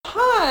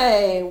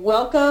Hi,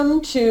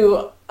 welcome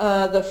to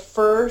the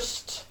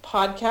first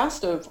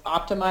podcast of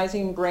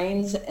Optimizing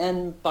Brains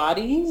and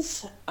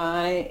Bodies.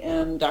 I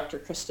am Dr.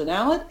 Kristen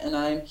Allett, and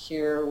I'm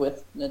here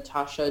with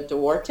Natasha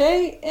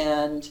Duarte,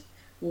 and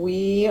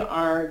we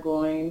are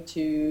going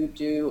to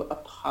do a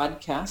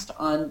podcast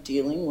on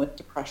dealing with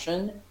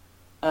depression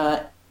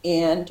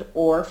and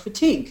or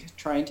fatigue,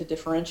 trying to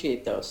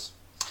differentiate those.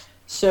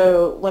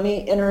 So let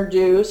me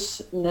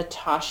introduce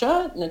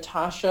Natasha.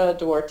 Natasha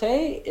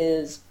Duarte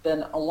has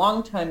been a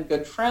longtime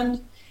good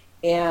friend,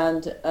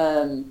 and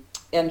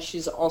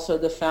she's also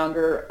the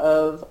founder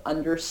of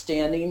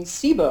Understanding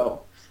SIBO.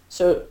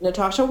 So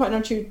Natasha, why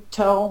don't you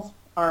tell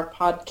our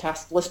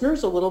podcast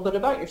listeners a little bit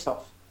about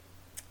yourself?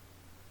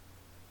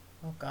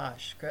 Oh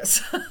gosh,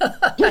 Chris,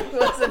 I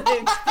wasn't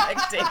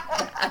expecting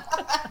that.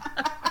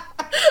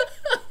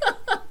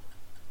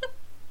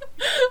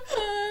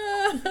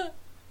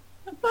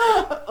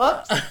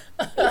 Oops.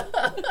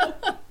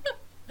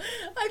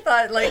 I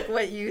thought like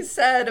what you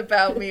said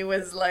about me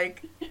was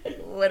like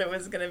what it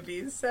was going to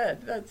be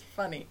said. That's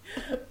funny.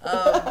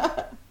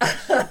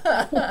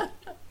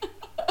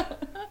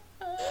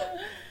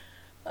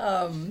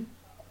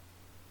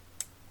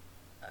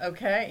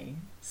 Okay,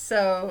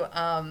 so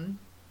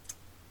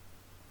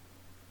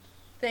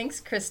thanks,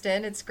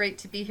 Kristen. It's great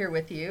to be here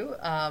with you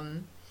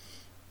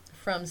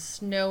from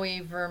snowy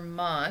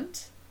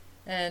Vermont.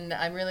 And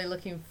I'm really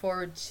looking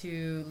forward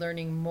to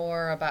learning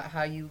more about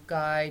how you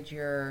guide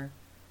your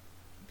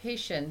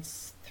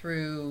patients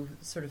through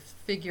sort of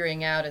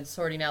figuring out and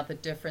sorting out the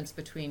difference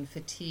between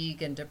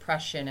fatigue and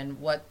depression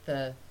and what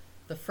the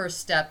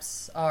first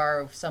steps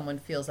are if someone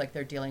feels like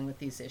they're dealing with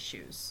these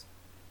issues.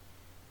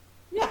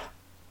 Yeah,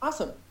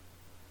 awesome.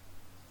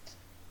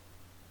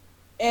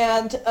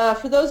 And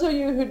for those of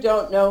you who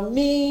don't know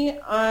me,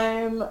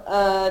 I'm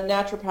a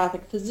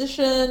naturopathic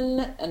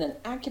physician and an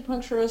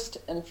acupuncturist,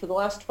 and for the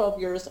last 12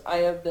 years I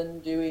have been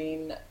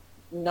doing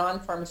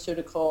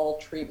non-pharmaceutical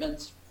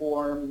treatments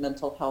for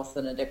mental health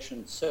and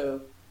addiction.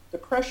 So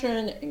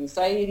depression,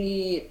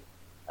 anxiety,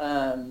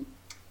 ADHD,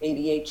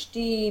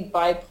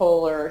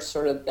 bipolar,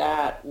 sort of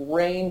that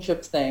range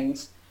of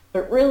things,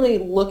 but really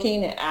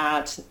looking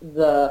at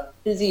the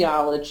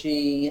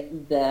physiology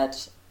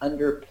that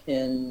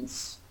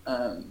underpins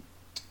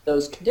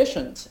those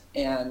conditions.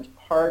 And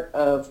part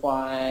of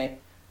why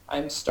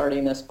I'm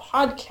starting this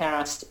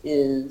podcast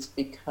is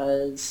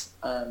because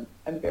I'm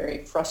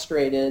very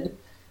frustrated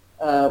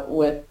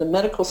with the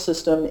medical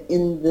system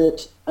in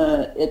that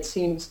it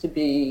seems to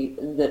be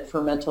that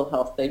for mental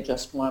health they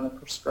just want to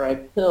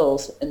prescribe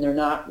pills and they're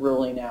not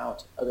ruling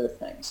out other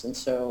things. And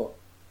so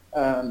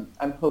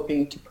I'm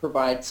hoping to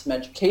provide some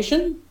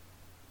education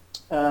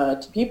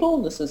to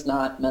people. This is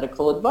not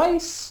medical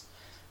advice.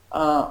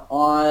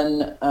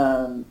 On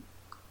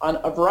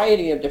a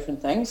variety of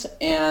different things,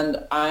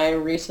 and I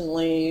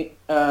recently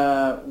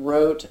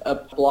wrote a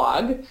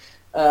blog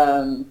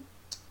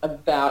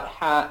about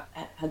how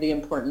the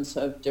importance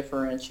of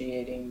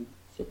differentiating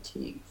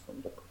fatigue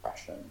from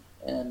depression.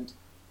 And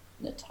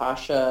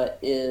Natasha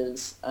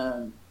is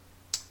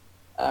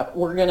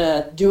we're going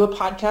to do a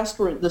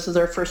podcast. This is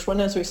our first one,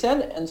 as we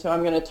said, and so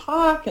I'm going to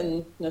talk,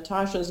 and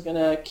Natasha is going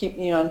to keep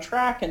me on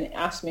track and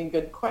ask me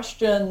good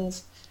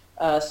questions.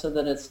 So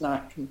that it's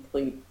not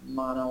complete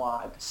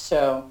monologue.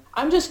 So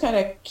I'm just kind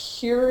of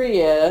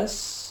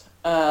curious,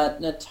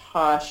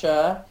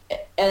 Natasha,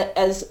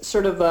 as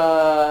sort of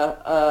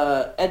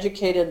a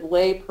educated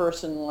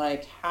layperson,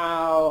 like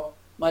how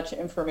much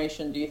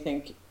information do you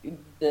think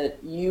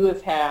that you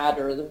have had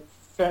or the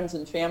friends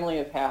and family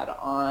have had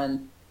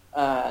on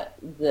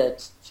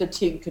that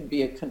fatigue could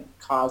be a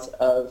cause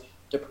of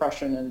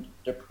depression and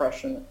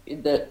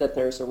that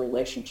there's a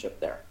relationship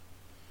there?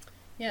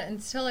 Yeah,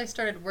 until I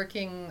started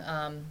working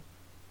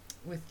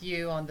with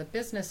you on the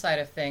business side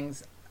of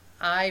things,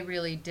 I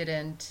really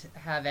didn't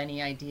have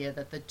any idea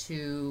that the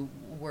two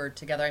were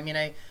together. I mean,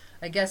 I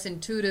guess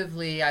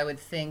intuitively I would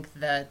think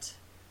that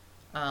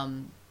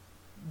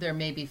there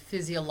may be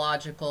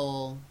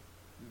physiological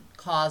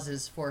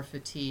causes for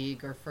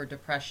fatigue or for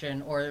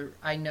depression, or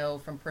I know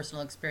from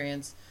personal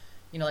experience,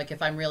 you know, like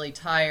if I'm really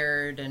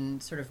tired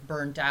and sort of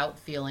burnt out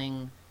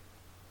feeling,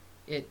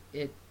 it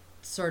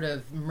sort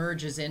of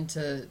merges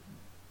into,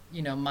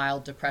 you know,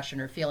 mild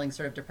depression or feeling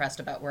sort of depressed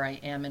about where I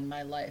am in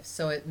my life.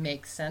 So it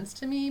makes sense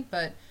to me,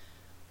 but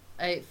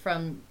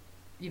from,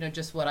 you know,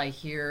 just what I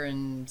hear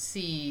and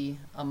see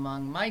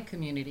among my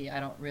community,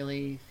 I don't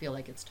really feel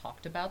like it's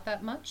talked about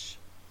that much.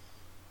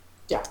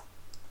 Yeah.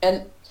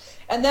 And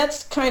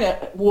that's kind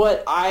of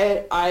what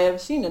I have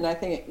seen. And I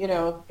think, you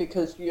know,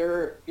 because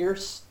you're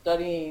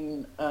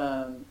studying,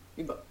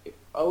 you've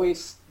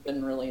always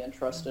been really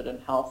interested in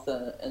health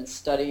and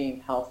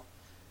studying health.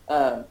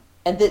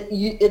 And that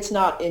it's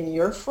not in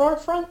your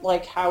forefront,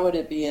 like how would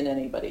it be in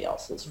anybody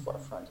else's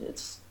forefront?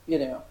 It's, you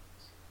know,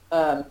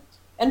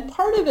 and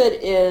part of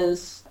it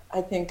is,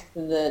 I think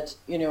that,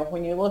 you know,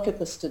 when you look at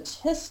the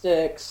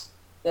statistics,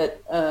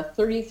 that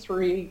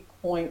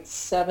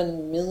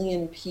 33.7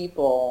 million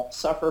people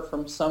suffer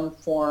from some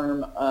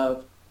form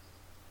of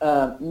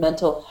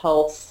mental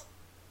health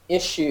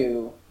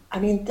issue I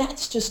mean,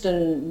 that's just an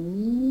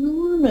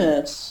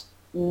enormous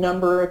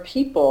number of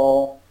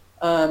people.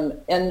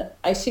 And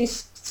I see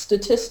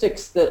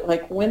statistics that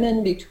like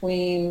women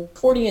between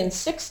 40 and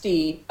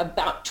 60,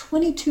 about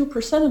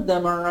 22% of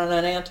them are on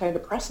an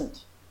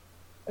antidepressant.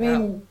 I Wow.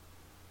 mean,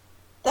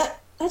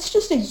 that's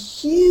just a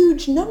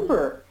huge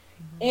number.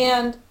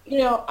 And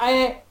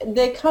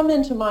they come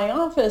into my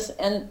office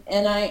and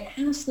I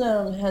ask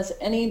them, has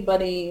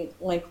anybody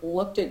like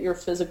looked at your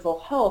physical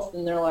health?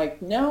 And they're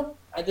like, no,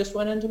 I just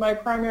went into my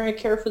primary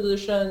care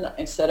physician.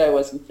 I said I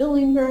wasn't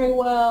feeling very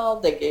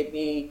well. They gave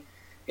me,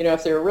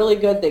 if they were really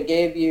good, they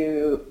gave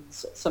you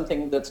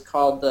something that's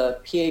called the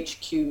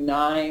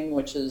PHQ-9,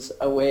 which is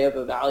a way of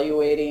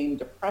evaluating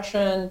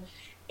depression.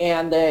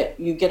 And that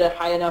you get a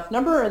high enough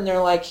number and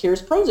they're like,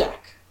 here's Prozac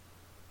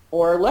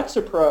or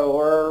Lexapro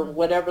or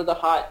whatever the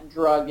hot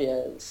drug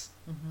is.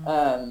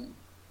 Um,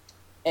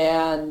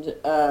 and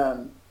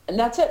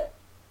that's it.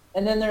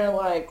 And then they're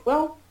like,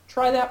 well,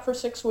 try that for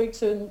 6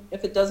 weeks, and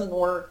if it doesn't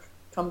work,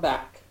 come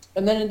back.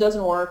 And then it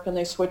doesn't work, and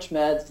they switch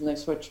meds, and they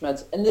switch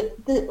meds. And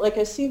like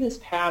I see this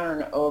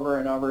pattern over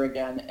and over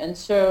again. And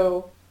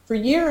so for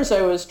years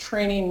I was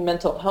training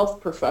mental health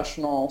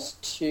professionals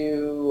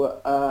to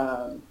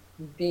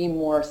be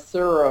more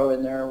thorough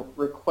in their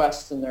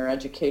requests and their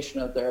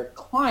education of their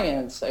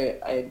clients.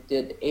 I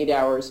did 8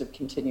 hours of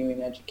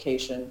continuing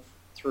education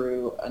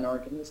through an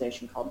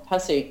organization called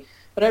PESI.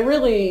 But I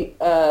really,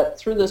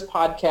 through this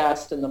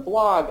podcast and the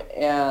blog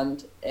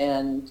and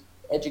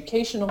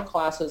educational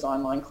classes,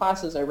 online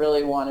classes, I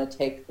really want to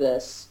take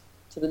this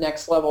to the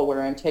next level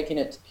where I'm taking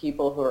it to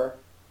people who are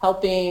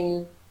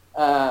helping,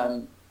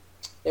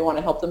 they want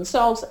to help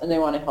themselves and they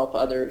want to help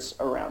others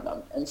around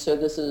them. And so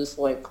this is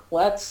like,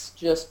 let's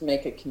just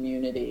make a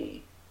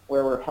community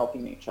where we're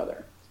helping each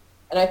other.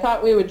 And I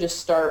thought we would just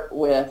start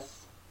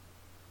with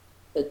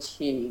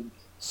fatigue.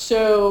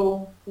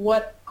 So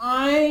what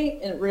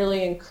I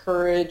really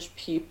encourage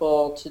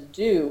people to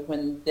do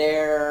when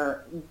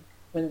they're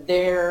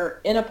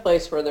in a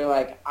place where they're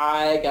like,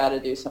 I got to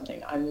do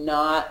something. I'm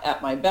not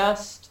at my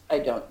best. I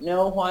don't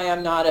know why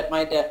I'm not at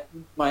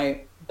my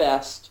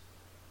best.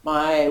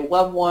 My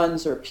loved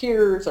ones or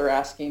peers are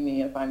asking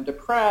me if I'm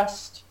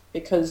depressed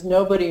because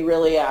nobody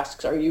really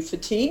asks, are you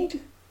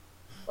fatigued?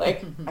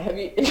 Like, have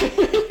you,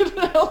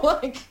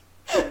 like,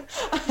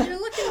 You're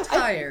looking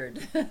tired.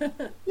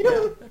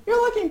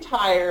 you're looking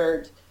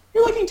tired.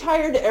 You're looking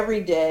tired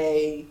every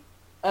day.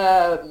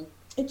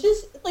 It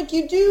just like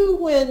you do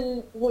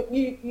when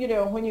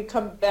you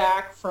come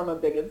back from a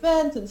big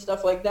event and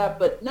stuff like that,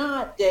 but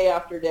not day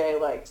after day.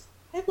 Like,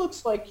 it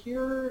looks like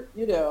you're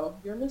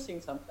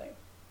missing something.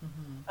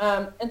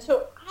 And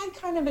so I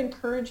kind of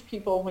encourage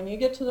people, when you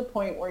get to the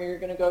point where you're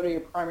going to go to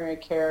your primary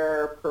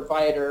care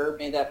provider,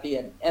 may that be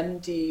an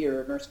MD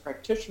or a nurse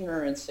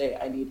practitioner, and say,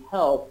 I need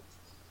help,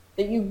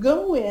 that you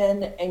go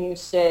in and you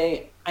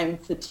say, I'm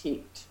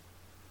fatigued.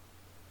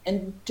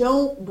 And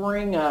don't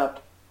bring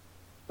up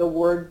the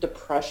word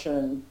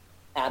depression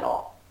at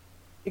all.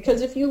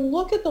 Because if you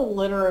look at the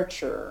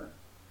literature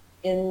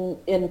in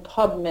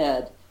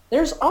PubMed,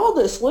 there's all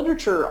this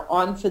literature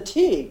on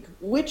fatigue,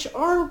 which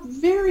are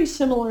very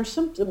similar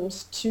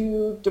symptoms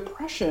to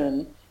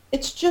depression.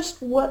 It's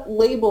just what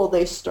label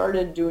they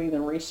started doing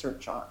the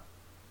research on.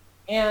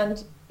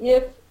 And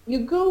if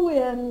you go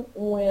in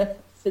with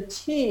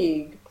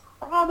fatigue,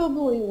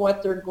 probably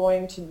what they're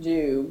going to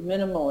do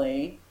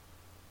minimally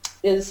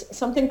is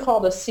something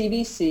called a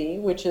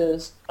CBC, which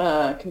is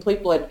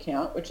complete blood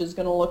count, which is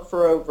going to look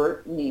for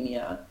overt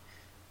anemia.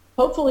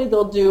 Hopefully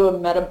they'll do a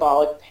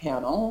metabolic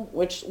panel,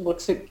 which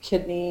looks at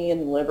kidney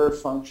and liver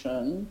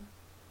function.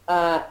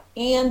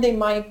 And they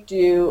might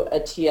do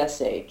a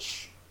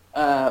TSH,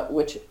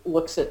 which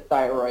looks at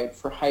thyroid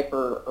for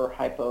hyper or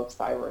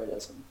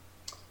hypothyroidism.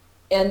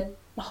 And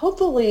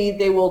hopefully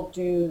they will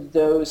do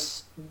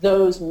those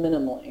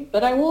minimally.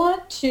 But I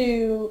want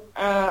to,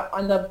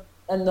 on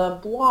the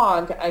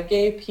blog, I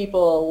gave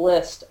people a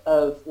list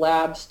of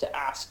labs to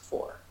ask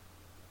for.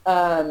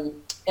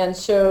 And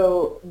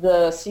so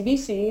the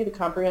CBC, the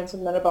Comprehensive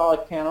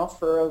Metabolic Panel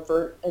for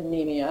overt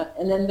anemia,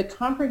 and then the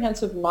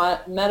Comprehensive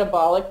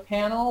Metabolic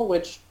Panel,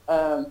 which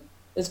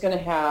is going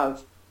to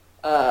have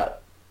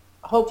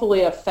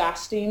hopefully a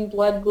fasting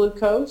blood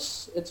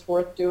glucose. It's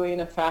worth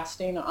doing a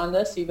fasting on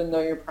this, even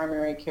though your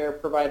primary care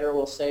provider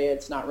will say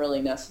it's not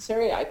really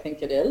necessary. I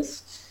think it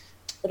is.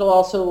 It'll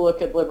also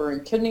look at liver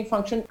and kidney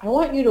function. I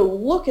want you to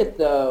look at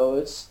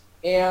those,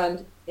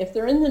 and if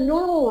they're in the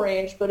normal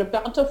range but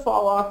about to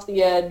fall off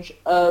the edge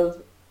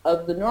of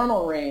the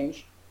normal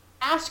range,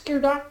 ask your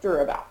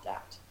doctor about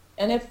that.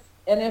 And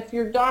if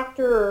your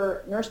doctor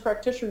or nurse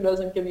practitioner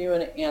doesn't give you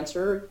an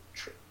answer,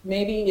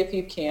 maybe if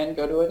you can,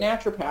 go to a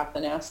naturopath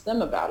and ask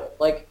them about it.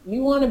 Like,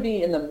 you want to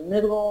be in the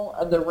middle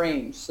of the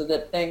range so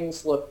that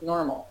things look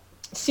normal.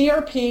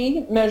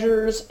 CRP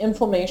measures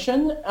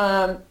inflammation.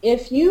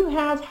 If you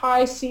have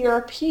high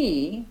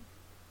CRP,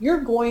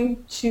 you're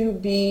going to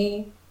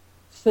be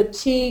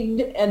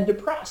fatigued and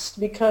depressed,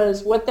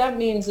 because what that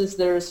means is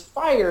there's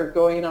fire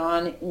going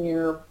on in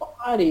your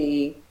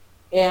body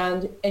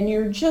and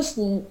you're just,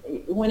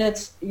 when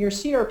it's your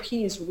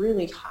CRP is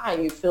really high,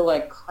 you feel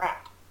like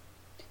crap.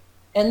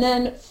 And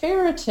then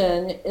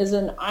ferritin is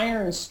an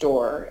iron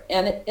store,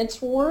 and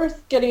it's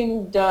worth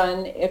getting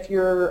done if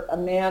you're a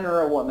man or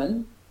a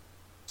woman.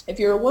 If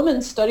you're a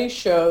woman, studies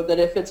show that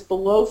if it's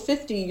below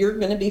 50, you're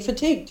going to be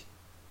fatigued.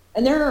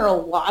 And there are a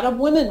lot of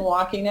women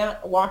walking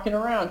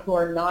around who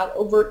are not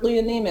overtly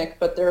anemic,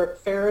 but their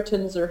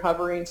ferritins are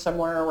hovering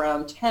somewhere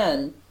around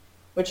 10,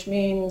 which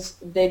means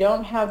they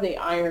don't have the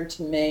iron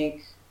to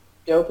make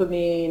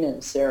dopamine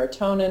and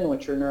serotonin,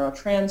 which are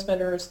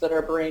neurotransmitters that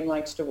our brain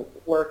likes to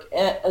work,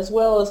 as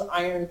well as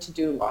iron to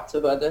do lots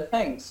of other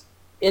things.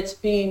 It's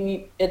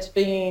being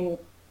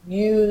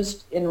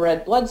used in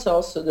red blood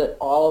cells so that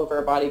all of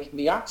our body can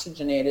be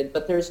oxygenated,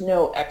 but there's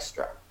no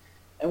extra.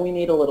 And we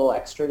need a little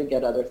extra to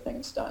get other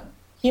things done.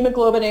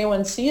 Hemoglobin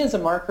A1C is a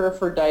marker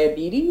for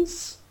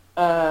diabetes,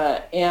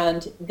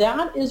 and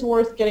that is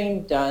worth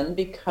getting done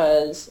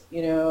because,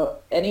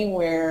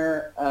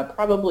 anywhere,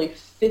 probably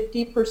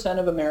 50%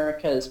 of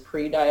America is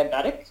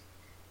pre-diabetic.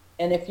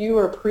 And if you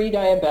are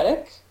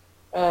pre-diabetic,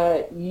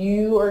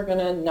 you are going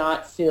to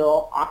not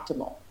feel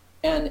optimal.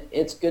 And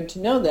it's good to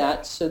know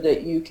that so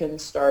that you can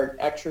start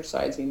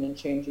exercising and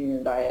changing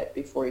your diet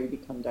before you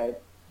become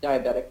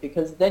diabetic,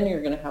 because then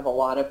you're going to have a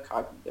lot of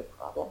cognitive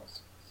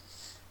problems.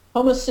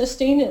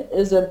 Homocysteine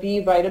is a B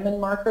vitamin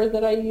marker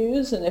that I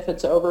use, and if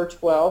it's over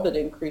 12, it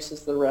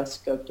increases the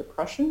risk of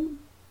depression.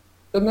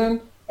 And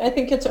then I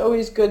think it's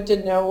always good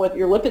to know what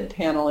your lipid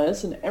panel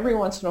is, and every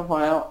once in a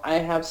while I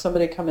have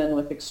somebody come in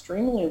with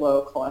extremely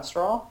low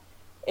cholesterol,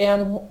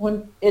 and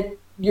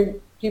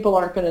people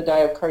aren't going to die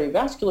of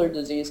cardiovascular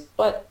disease,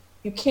 but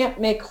you can't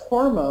make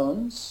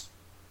hormones,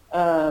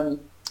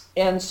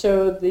 and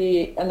so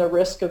the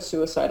risk of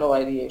suicidal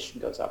ideation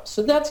goes up.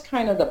 So that's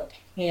kind of the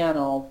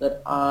panel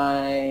that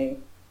I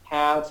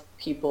have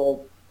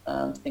people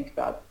think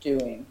about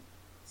doing.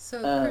 So,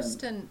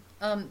 Kristen,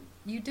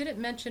 you didn't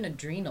mention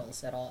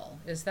adrenals at all.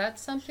 Is that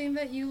something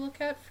that you look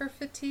at for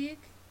fatigue?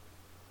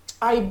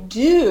 I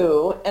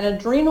do, and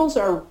adrenals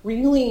are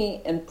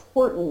really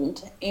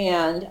important,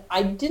 and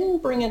I didn't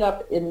bring it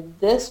up in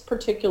this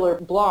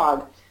particular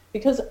blog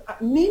because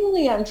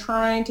mainly I'm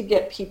trying to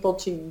get people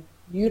to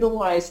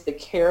utilize the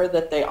care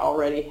that they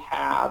already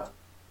have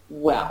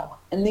well.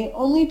 And the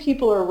only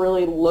people who are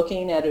really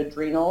looking at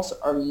adrenals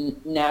are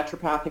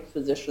naturopathic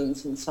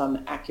physicians and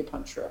some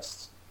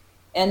acupuncturists.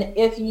 And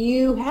if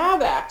you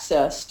have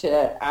access to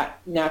a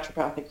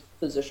naturopathic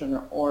physician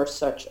or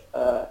such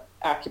a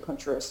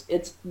acupuncturist,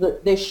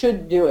 they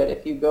should do it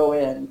if you go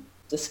in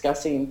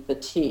discussing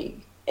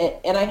fatigue.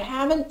 And I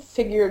haven't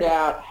figured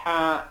out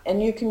how,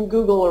 and you can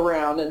Google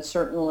around and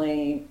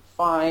certainly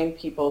find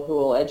people who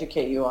will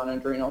educate you on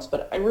adrenals,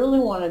 but I really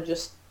want to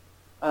just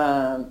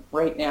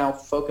right now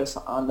focus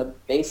on the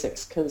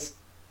basics, because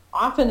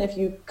often if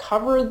you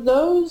cover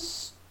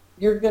those,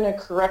 you're going to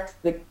correct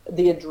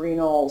the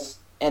adrenals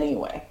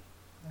anyway.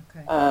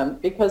 Okay.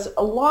 Because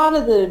a lot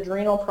of the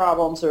adrenal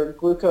problems are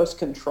glucose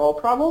control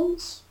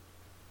problems.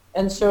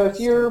 And so if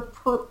you're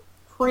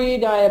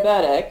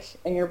pre-diabetic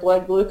and your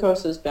blood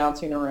glucose is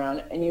bouncing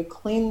around and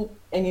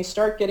you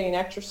start getting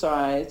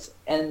exercise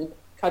and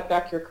cut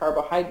back your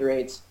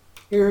carbohydrates,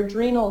 your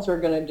adrenals are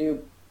going to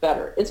do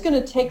better. It's going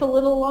to take a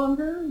little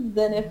longer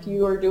than if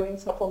you are doing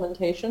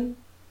supplementation,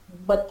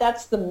 but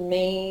that's the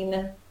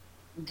main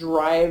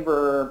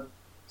driver.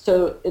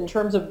 So in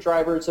terms of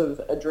drivers of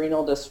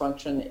adrenal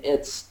dysfunction,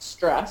 it's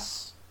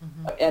stress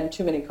and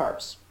too many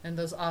carbs. And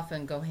those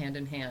often go hand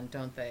in hand,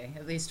 don't they?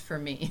 At least for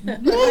me.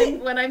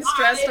 When I'm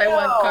stressed, I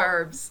want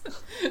carbs.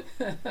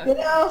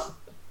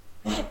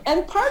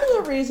 And part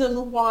of the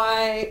reason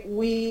why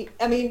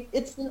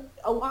it's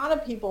a lot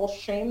of people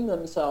shame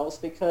themselves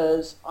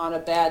because on a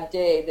bad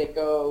day they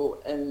go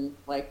and,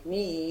 like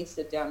me,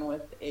 sit down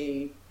with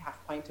a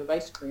half pint of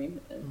ice cream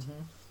and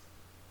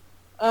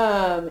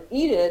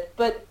eat it.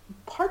 But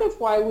part of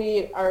why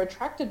we are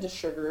attracted to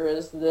sugar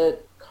is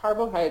that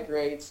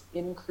carbohydrates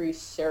increase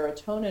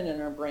serotonin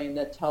in our brain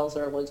that tells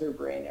our lizard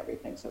brain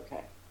everything's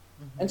okay.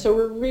 And so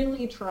we're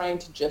really trying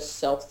to just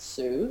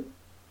self-soothe.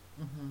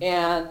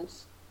 And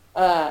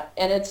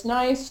it's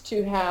nice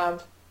to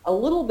have a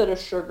little bit of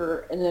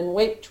sugar and then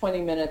wait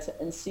 20 minutes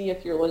and see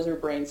if your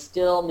lizard brain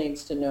still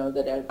needs to know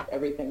that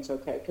everything's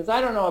okay. Because I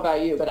don't know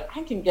about you, but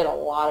I can get a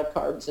lot of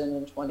carbs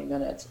in 20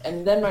 minutes.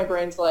 And then my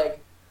brain's like,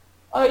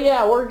 oh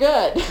yeah, we're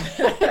good.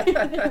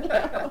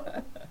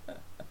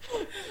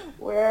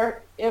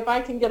 Where if I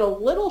can get a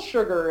little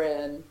sugar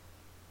in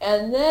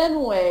and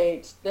then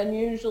wait, then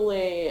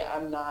usually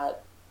I'm not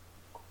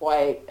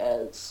quite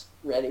as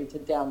ready to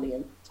down the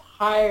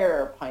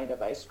entire pint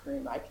of ice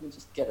cream. I can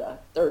just get a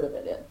third of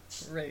it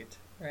in.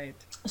 Right.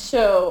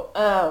 So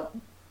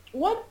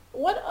what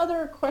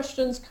other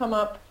questions come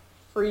up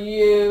for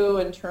you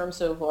in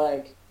terms of,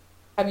 like,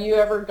 have you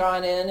ever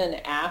gone in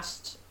and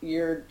asked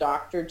your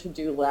doctor to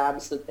do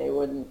labs that they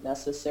wouldn't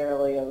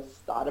necessarily have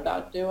thought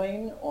about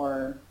doing?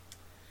 Or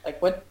like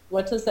what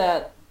does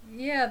that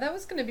Yeah, that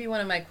was going to be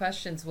one of my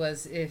questions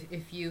was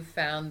if you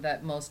found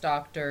that most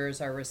doctors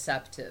are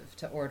receptive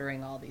to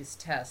ordering all these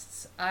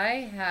tests.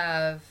 I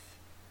have,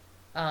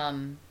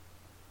 um,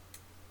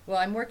 well,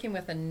 I'm working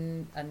with a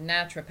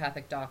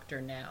naturopathic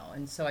doctor now,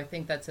 and so I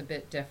think that's a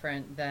bit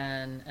different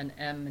than an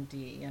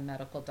MD, a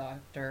medical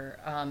doctor.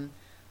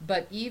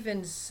 But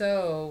even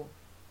so,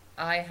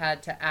 I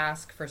had to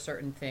ask for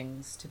certain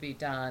things to be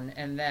done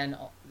and then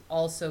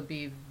also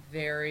be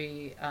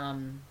very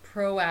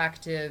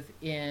proactive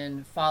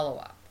in follow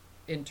up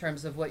in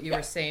terms of what you were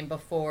Yeah, saying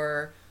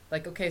before.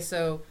 Like, okay,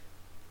 so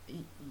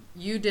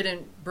you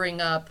didn't bring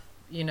up,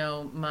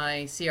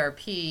 my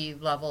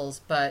CRP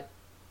levels, but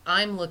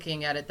I'm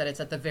looking at it that it's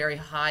at the very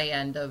high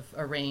end of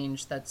a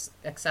range that's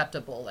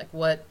acceptable. Like,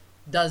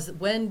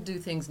 when do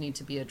things need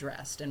to be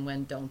addressed and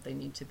when don't they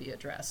need to be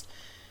addressed?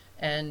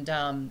 And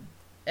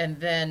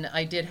and then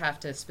I did have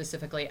to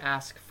specifically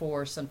ask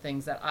for some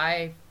things that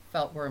I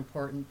felt were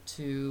important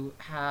to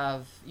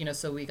have,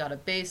 so we got a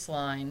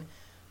baseline.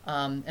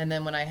 And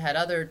then when I had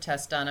other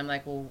tests done, I'm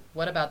like, well,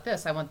 what about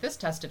this? I want this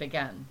tested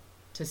again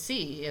to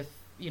see if,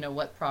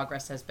 what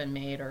progress has been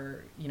made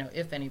or,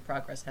 if any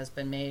progress has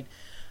been made.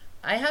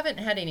 I haven't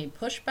had any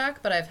pushback,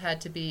 but I've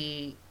had to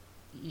be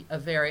a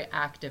very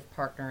active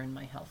partner in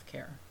my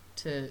healthcare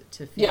to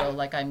yeah, feel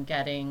like I'm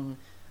getting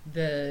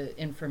the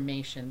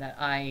information that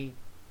I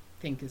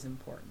think is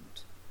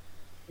important.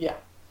 yeah.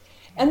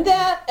 And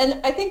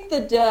I think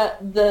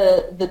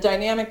the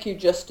dynamic you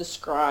just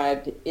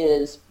described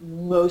is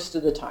most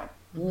of the time.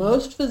 Mm-hmm.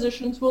 Most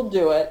physicians will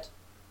do it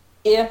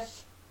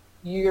if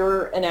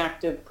you're an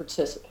active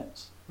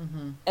participant.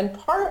 Mm-hmm. And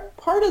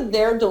part of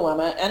their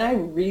dilemma, and I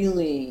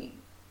really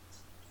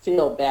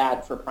feel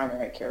bad for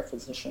primary care Mm-hmm.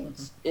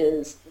 physicians,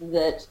 is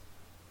that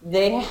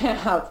they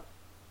have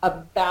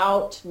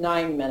about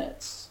 9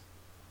 minutes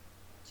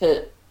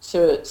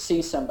to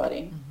see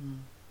somebody. Mm-hmm.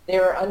 They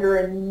are under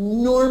an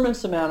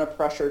enormous amount of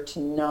pressure to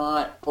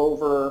not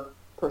over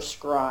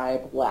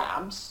prescribe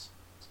labs.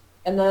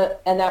 And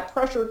that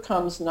pressure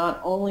comes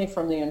not only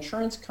from the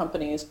insurance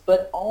companies,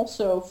 but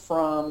also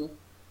from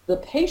the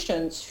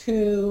patients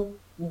who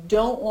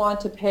don't want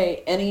to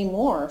pay any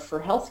more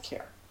for health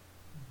care.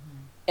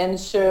 And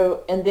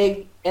so, and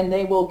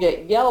they will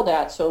get yelled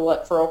at.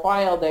 So for a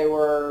while they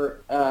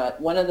were,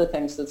 one of the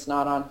things that's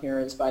not on here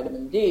is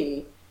vitamin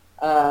D.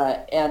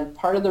 And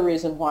part of the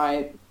reason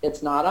why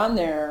it's not on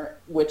there,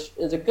 which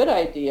is a good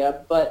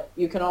idea, but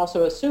you can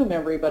also assume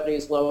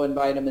everybody's low in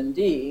vitamin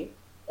D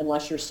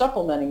unless you're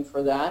supplementing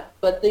for that.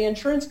 But the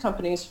insurance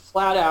companies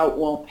flat out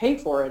won't pay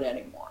for it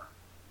anymore.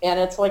 And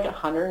it's like a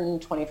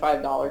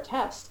 $125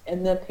 test.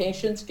 And the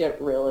patients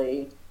get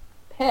really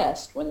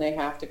pissed when they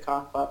have to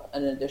cough up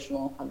an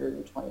additional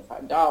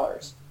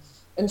 $125.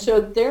 And so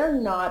they're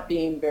not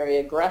being very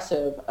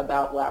aggressive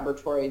about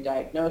laboratory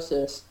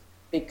diagnosis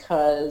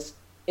because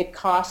it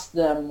costs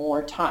them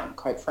more time,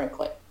 quite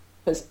frankly.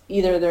 Because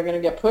either they're going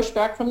to get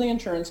pushback from the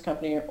insurance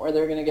company or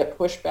they're going to get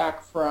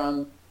pushback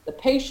from the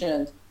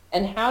patient.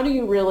 And how do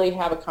you really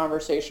have a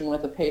conversation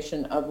with a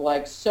patient of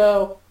like,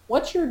 so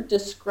what's your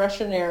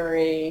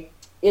discretionary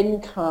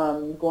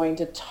income going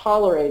to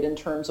tolerate in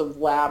terms of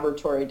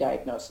laboratory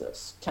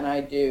diagnosis? Can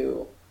I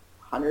do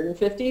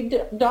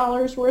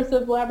 $150 worth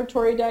of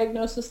laboratory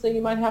diagnosis that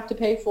you might have to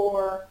pay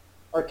for?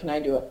 Or can I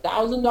do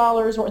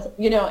 $1,000 worth,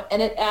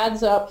 and it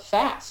adds up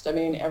fast. I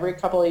mean, every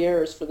couple of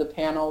years for the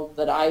panel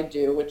that I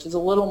do, which is a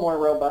little more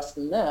robust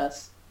than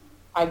this,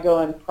 I go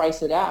and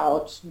price it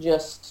out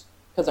just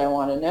because I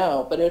want to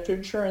know. But if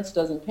insurance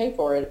doesn't pay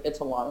for it, it's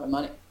a lot of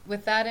money.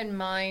 With that in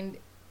mind,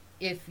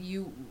 if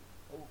you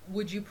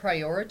would you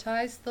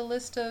prioritize the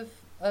list of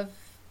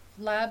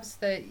labs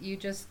that you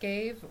just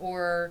gave,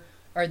 or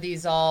are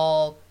these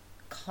all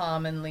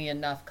commonly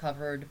enough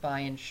covered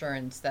by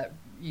insurance that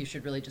you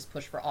should really just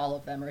push for all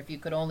of them? Or if you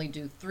could only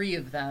do three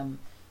of them,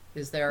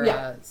 is there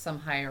Yeah, some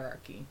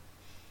hierarchy?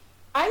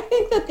 I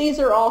think that these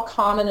are all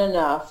common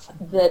enough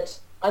Mm-hmm. that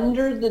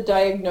under the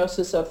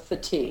diagnosis of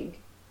fatigue,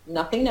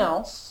 nothing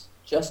else,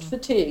 just Mm-hmm.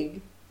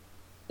 fatigue,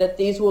 that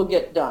these will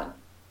get done.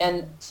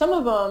 And some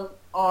of them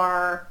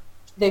are,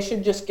 they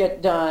should just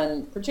get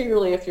done,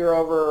 particularly if you're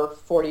over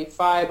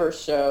 45 or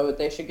so,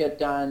 they should get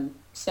done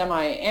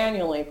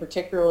semi-annually,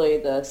 particularly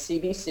the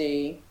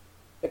CBC,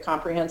 the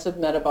Comprehensive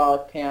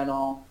Metabolic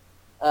Panel,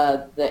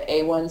 the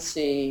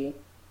A1C,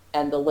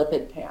 and the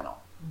lipid panel.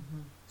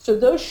 Mm-hmm. So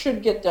those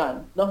should get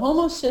done. The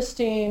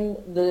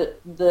homocysteine,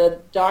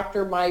 the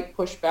doctor might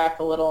push back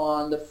a little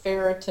on. The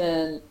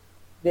ferritin,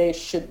 they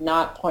should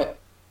not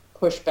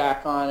push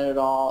back on it at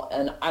all,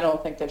 and I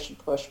don't think they should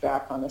push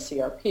back on the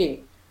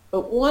CRP.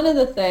 But one of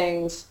the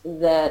things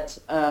that,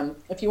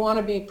 if you want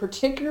to be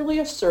particularly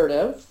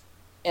assertive,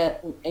 and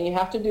you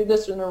have to do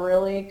this in a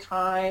really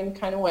kind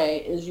of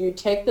way, is you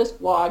take this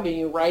blog and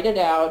you write it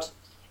out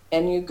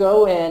and you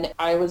go in.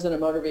 I was in a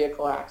motor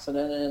vehicle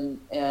accident,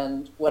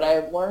 and what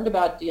I've learned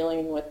about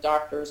dealing with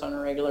doctors on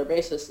a regular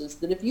basis is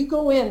that if you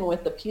go in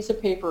with a piece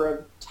of paper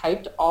of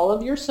typed all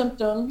of your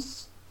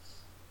symptoms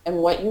and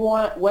what you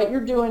want, what you're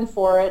doing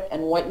for it,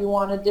 and what you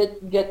want to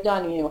get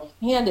done, and you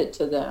hand it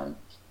to them,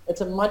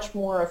 It's a much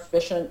more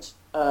efficient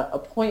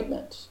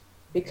appointment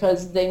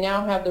because they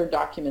now have their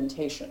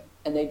documentation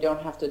and they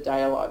don't have to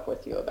dialogue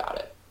with you about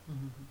it.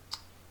 Mm-hmm.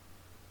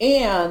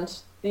 And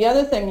the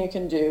other thing you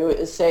can do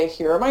is say,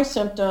 here are my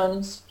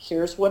symptoms,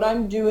 here's what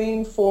I'm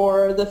doing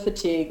for the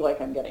fatigue, like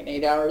I'm getting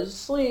 8 hours of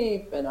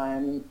sleep and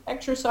I'm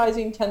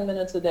exercising 10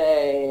 minutes a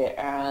day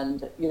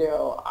and,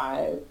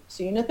 I'm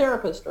seeing a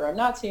therapist or I'm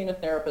not seeing a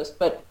therapist,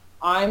 but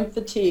I'm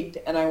fatigued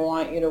and I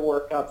want you to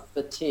work up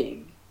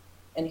fatigue.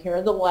 And here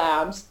are the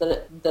labs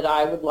that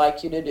I would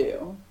like you to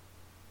do.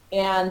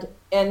 And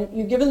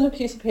you give them a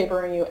piece of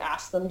paper and you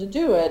ask them to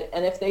do it.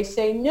 And if they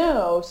say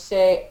no,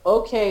 say,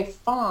 okay,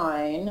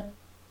 fine.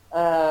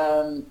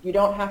 You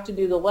don't have to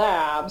do the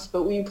labs,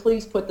 but will you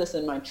please put this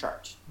in my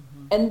chart?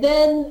 Mm-hmm.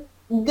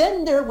 And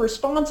then they're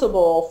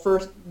responsible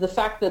for the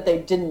fact that they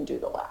didn't do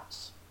the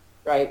labs,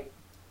 right?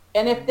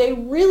 And if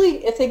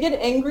they get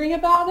angry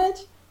about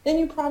it, then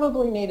you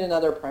probably need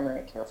another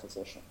primary care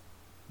physician,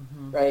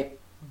 mm-hmm. right?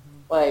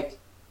 Mm-hmm. Like,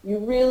 you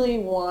really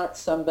want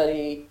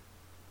somebody,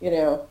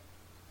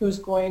 who's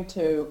going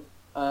to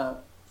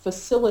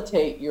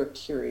facilitate your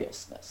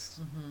curiousness,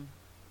 mm-hmm.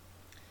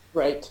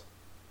 right?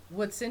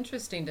 What's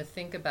interesting to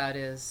think about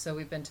is, so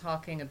we've been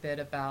talking a bit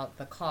about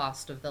the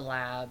cost of the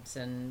labs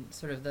and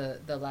sort of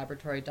the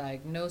laboratory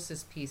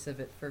diagnosis piece of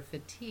it for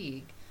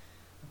fatigue.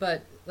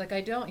 But like,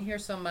 I don't hear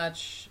so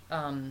much,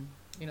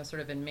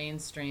 sort of in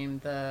mainstream,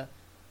 the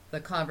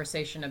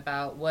conversation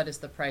about what is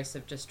the price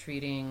of just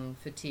treating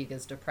fatigue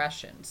as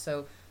depression.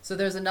 So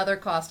there's another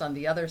cost on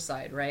the other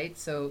side, right?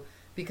 So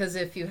because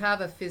if you have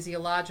a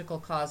physiological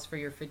cause for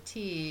your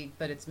fatigue,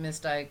 but it's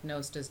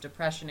misdiagnosed as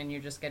depression and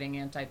you're just getting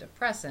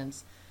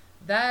antidepressants,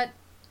 that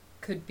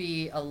could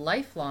be a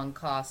lifelong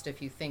cost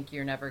if you think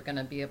you're never going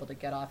to be able to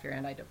get off your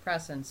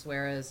antidepressants.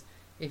 Whereas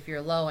if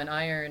you're low in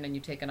iron and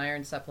you take an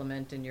iron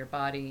supplement and your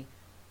body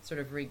sort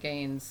of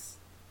regains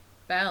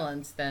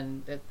balance,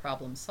 then the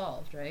problem's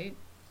solved, right?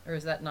 Or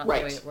is that not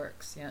right. The way it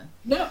works? Yeah.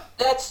 No,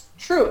 that's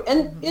true.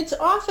 And mm-hmm. It's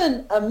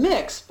often a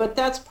mix, but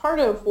that's part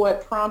of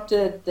what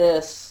prompted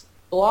this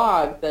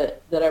blog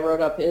that I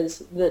wrote up, is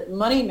that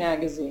Money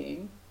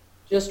Magazine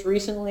just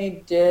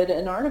recently did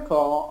an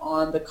article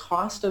on the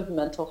cost of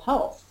mental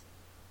health.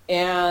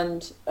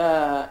 And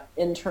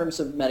in terms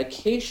of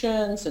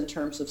medications, in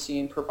terms of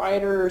seeing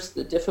providers,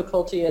 the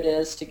difficulty it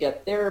is to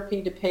get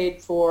therapy to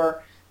paid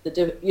for,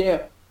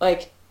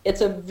 it's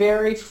a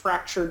very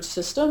fractured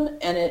system,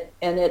 and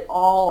it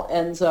all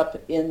ends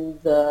up in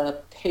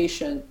the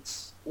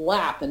patient's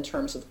lap in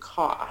terms of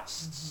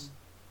costs. Mm-hmm.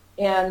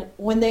 And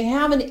when they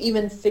haven't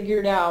even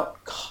figured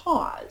out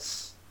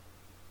cause,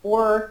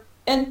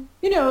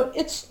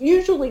 it's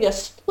usually a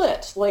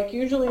split. Like,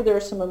 usually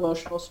there's some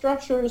emotional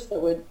structures that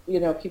would,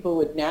 people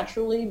would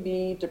naturally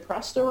be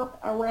depressed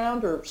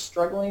around or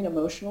struggling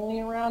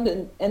emotionally around,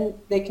 and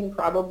they can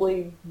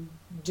probably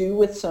do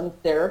with some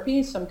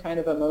therapy, some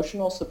kind of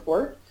emotional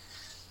support.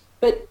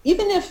 But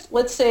even if,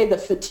 let's say, the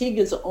fatigue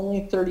is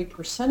only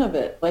 30% of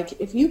it, like,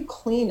 if you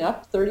clean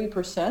up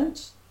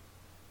 30%,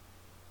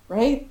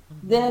 right,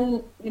 mm-hmm.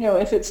 then,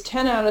 if it's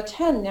 10 out of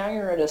 10, now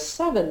you're at a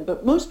 7.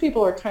 But most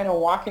people are kind of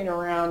walking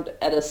around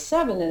at a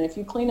 7, and if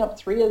you clean up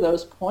 3 of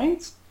those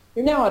points,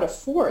 you're now at a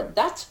 4.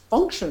 That's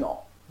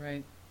functional.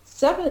 Right.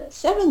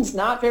 7's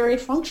not very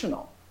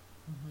functional,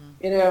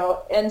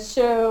 mm-hmm. And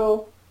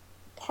so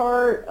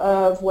part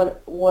of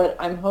what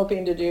I'm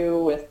hoping to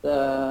do with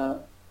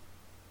the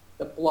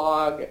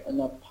blog and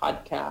the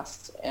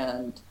podcasts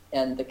and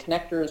the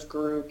connectors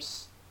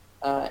groups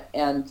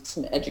and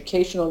some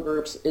educational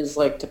groups is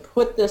like to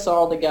put this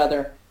all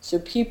together so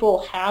people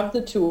have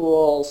the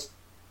tools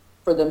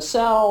for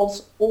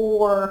themselves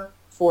or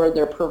for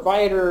their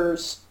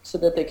providers, so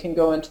that they can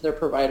go into their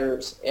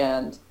providers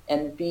and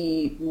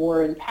be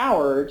more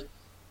empowered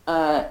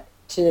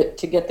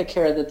to get the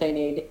care that they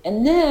need.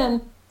 And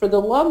then for the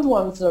loved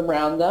ones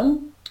around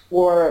them,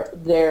 or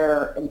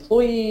their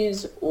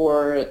employees,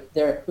 or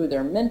who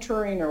they're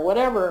mentoring or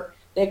whatever,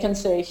 they can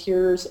say,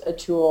 here's a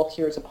tool,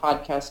 here's a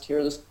podcast,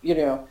 here's,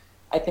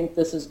 I think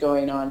this is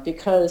going on.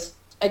 Because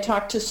I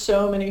talk to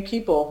so many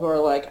people who are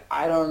like,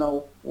 I don't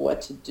know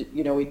what to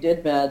do. We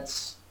did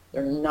meds,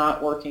 they're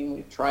not working.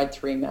 We've tried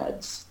 3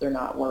 meds, they're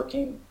not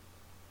working.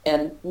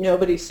 And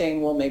nobody's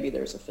saying, well, maybe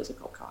there's a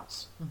physical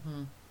cause.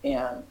 Mm-hmm.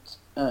 And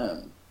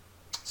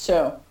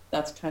so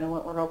that's kind of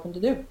what we're hoping to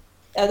do.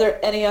 Are there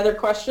any other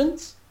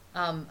questions?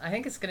 I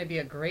think it's going to be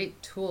a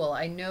great tool.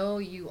 I know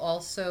you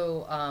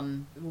also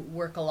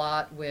work a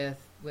lot with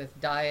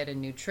diet and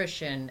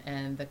nutrition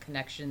and the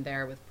connection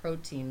there with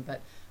protein,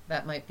 but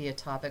that might be a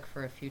topic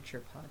for a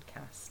future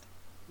podcast.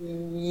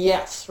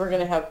 Yes, we're going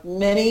to have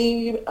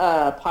many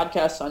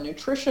podcasts on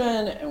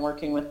nutrition and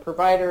working with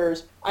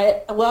providers.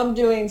 I love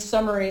doing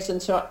summaries, and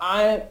so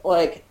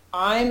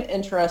I'm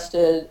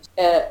interested,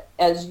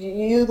 as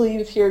you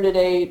leave here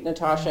today,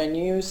 Natasha, and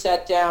you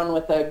sat down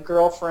with a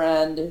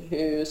girlfriend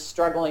who's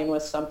struggling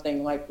with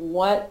something, like,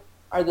 what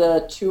are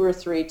the 2 or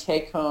 3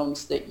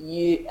 take-homes that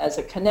you, as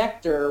a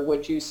connector,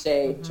 would you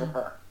say mm-hmm. to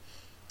her?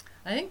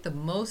 I think the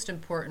most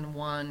important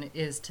one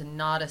is to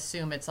not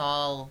assume it's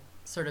all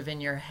sort of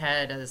in your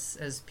head,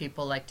 as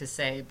people like to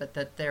say, but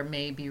that there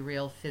may be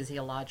real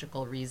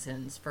physiological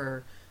reasons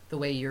for the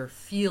way you're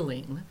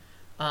feeling,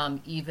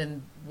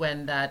 even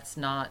when that's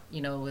not,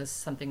 as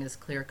something as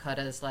clear cut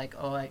as like,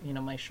 oh,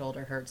 my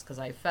shoulder hurts because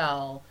I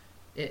fell.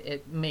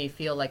 It may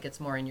feel like it's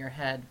more in your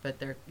head, but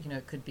there,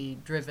 it could be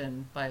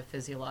driven by a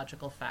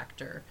physiological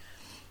factor.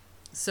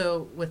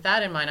 So with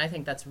that in mind, I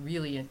think that's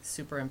really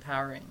super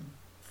empowering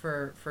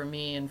for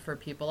me and for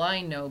people I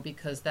know,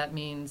 because that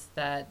means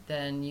that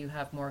then you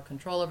have more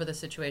control over the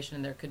situation,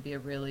 and there could be a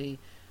really,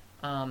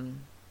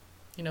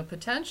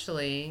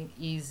 potentially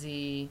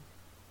easy,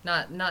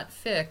 not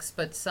fix,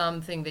 but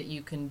something that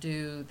you can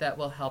do that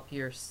will help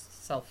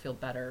yourself feel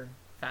better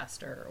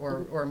faster,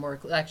 or more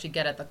actually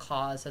get at the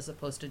cause as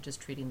opposed to just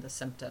treating the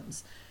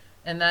symptoms.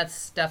 And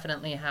that's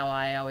definitely how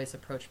I always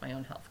approach my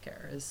own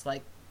healthcare, is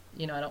like,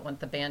 I don't want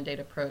the Band-Aid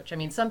approach. I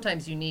mean,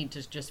 sometimes you need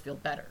to just feel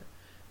better.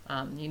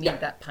 You need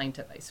that pint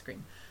of ice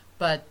cream.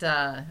 But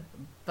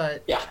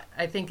Yeah.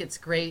 I think it's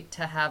great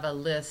to have a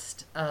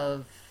list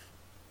of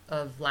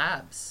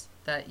labs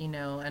that,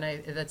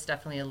 and that's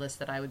definitely a list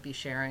that I would be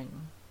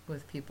sharing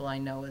with people I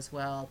know as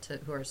well,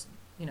 who are,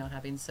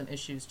 having some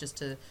issues, just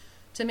to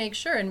make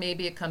sure. And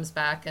maybe it comes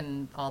back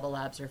and all the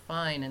labs are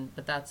fine,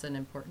 but that's an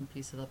important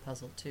piece of the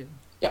puzzle too.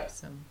 Yeah.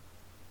 So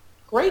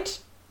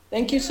Great.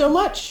 Thank you so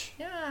much.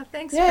 yeah,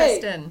 thanks, Yay.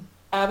 Kristen.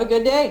 Have a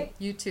good day.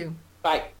 You too. Bye.